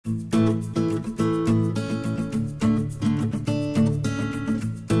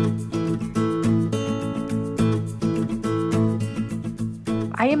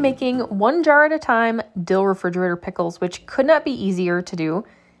I am making 1 jar at a time dill refrigerator pickles, which could not be easier to do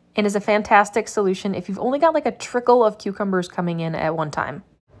and is a fantastic solution if you've only got like a trickle of cucumbers coming in at one time.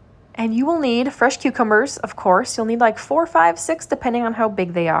 And you will need fresh cucumbers, of course. You'll need like 4, 5, 6, depending on how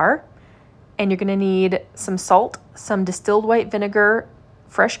big they are. And you're gonna need some salt, some distilled white vinegar,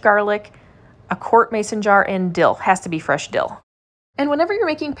 fresh garlic, a quart mason jar, and dill. Has to be fresh dill. And whenever you're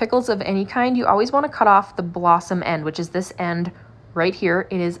making pickles of any kind, you always want to cut off the blossom end, which is this end right here.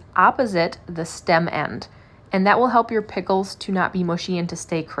 It is opposite the stem end, and that will help your pickles to not be mushy and to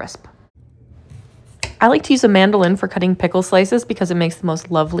stay crisp. I like to use a mandolin for cutting pickle slices because it makes the most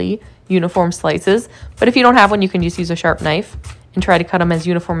lovely uniform slices, but if you don't have one, you can just use a sharp knife and try to cut them as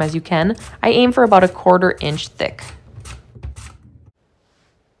uniform as you can. I aim for about a 1/4 inch thick.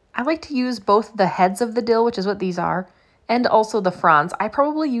 I like to use both the heads of the dill, which is what these are, and also the fronds. I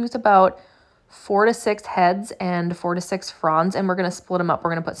probably used about 4 to 6 heads and 4 to 6 fronds, and we're going to split them up. We're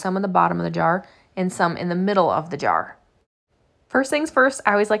going to put some in the bottom of the jar and some in the middle of the jar. First things first,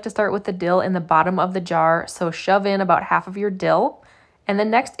 I always like to start with the dill in the bottom of the jar, so shove in about half of your dill. And then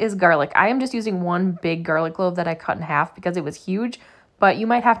next is garlic. I am just using 1 big garlic clove that I cut in half because it was huge, but you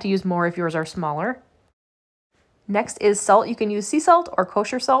might have to use more if yours are smaller. Next is salt. You can use sea salt or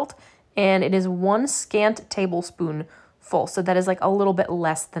kosher salt, and it is 1 scant tablespoon full, so that is like a little bit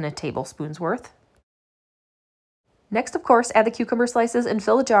less than a tablespoon's worth. Next, of course, add the cucumber slices and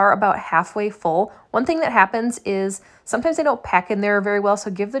fill the jar about halfway full. One thing that happens is sometimes they don't pack in there very well,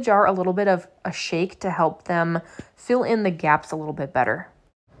 so give the jar a little bit of a shake to help them fill in the gaps a little bit better.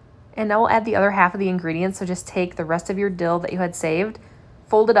 And now we'll add the other half of the ingredients, so just take the rest of your dill that you had saved,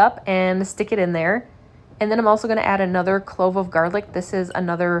 fold it up, and stick it in there. And then I'm also going to add another clove of garlic. This is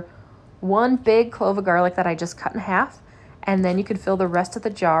another 1 big clove of garlic that I just cut in half. And then you can fill the rest of the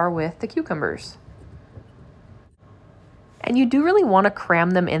jar with the cucumbers. And you do really want to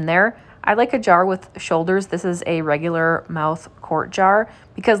cram them in there. I like a jar with shoulders. This is a regular mouth quart jar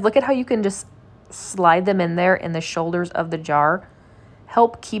because look at how you can just slide them in there in the shoulders of the jar.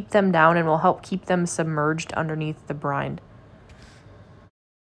 Help keep them down and will help keep them submerged underneath the brine.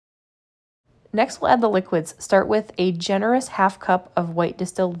 Next, we'll add the liquids. Start with a generous 1/2 cup of white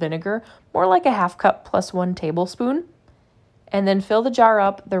distilled vinegar, more like a 1/2 cup plus 1 tablespoon. And then fill the jar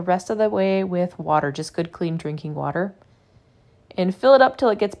up the rest of the way with water, just good clean drinking water. And fill it up till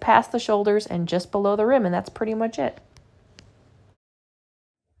it gets past the shoulders and just below the rim, and that's pretty much it.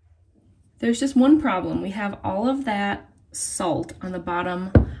 There's just one problem. We have all of that salt on the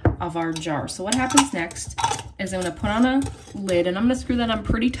bottom of our jar. So what happens next is I'm going to put on a lid, and I'm going to screw that on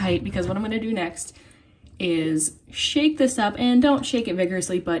pretty tight because what I'm going to do next is shake this up, and don't shake it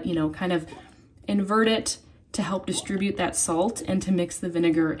vigorously, but kind of invert it to help distribute that salt and to mix the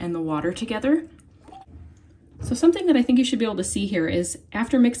vinegar and the water together. So something that I think you should be able to see here is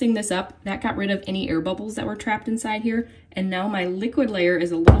after mixing this up, that got rid of any air bubbles that were trapped inside here. And now my liquid layer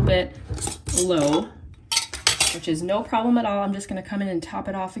is a little bit low, which is no problem at all. I'm just going to come in and top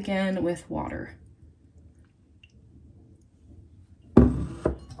it off again with water.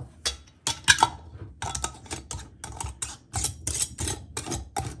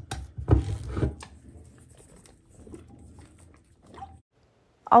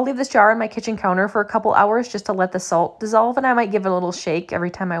 I'll leave this jar on my kitchen counter for a couple hours just to let the salt dissolve, and I might give it a little shake every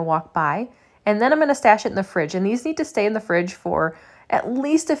time I walk by. And then I'm going to stash it in the fridge, and these need to stay in the fridge for at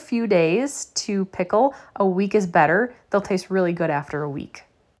least a few days to pickle. A week is better. They'll taste really good after a week.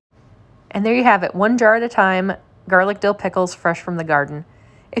 And there you have it, 1 jar at a time, garlic dill pickles fresh from the garden.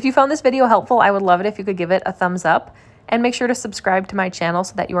 If you found this video helpful, I would love it if you could give it a thumbs up, and make sure to subscribe to my channel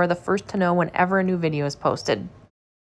so that you are the first to know whenever a new video is posted.